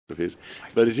of his.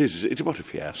 But it's what a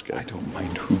fiasco. I don't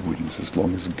mind who wins as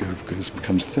long as Gove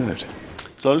becomes third.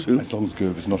 As long as who? As long as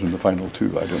Gove is not in the final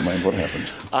two, I don't mind what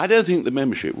happens. I don't think the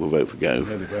membership will vote for Gove.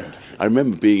 No, they won't. I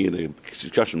remember being in a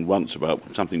discussion once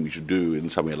about something we should do in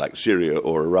somewhere like Syria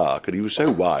or Iraq, and he was so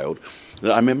wild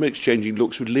that I remember exchanging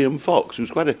looks with Liam Fox, who's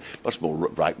quite much more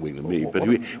right-wing than me, but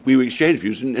we were exchanging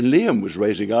views, and Liam was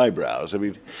raising eyebrows. I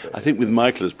mean, I think with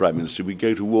Michael as Prime Minister, we'd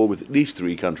go to war with at least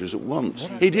 3 countries at once.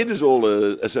 He did us all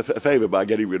a favour by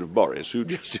getting rid of Boris, who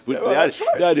just...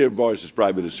 the idea of Boris as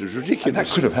Prime Minister is ridiculous. And that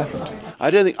could have happened. I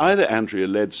don't think either Andrea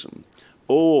Leadsom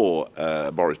or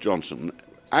Boris Johnson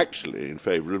actually in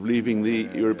favour of leaving the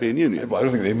European Union. Well, I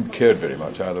don't think they cared very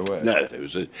much either way. No, it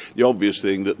was the obvious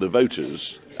thing that the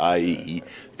voters, i.e.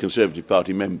 Conservative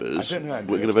Party members, were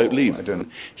going to vote leave.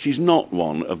 She's not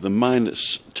one of the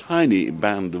minus tiny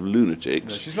band of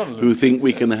lunatics who think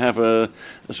we can have a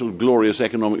sort of glorious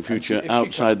economic future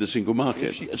outside the single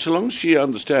market. So long as she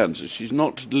understands that she's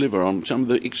not to deliver on some of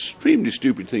the extremely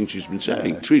stupid things she's been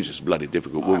saying. Teresa's a bloody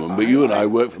difficult woman, but you and I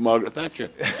work for Margaret Thatcher.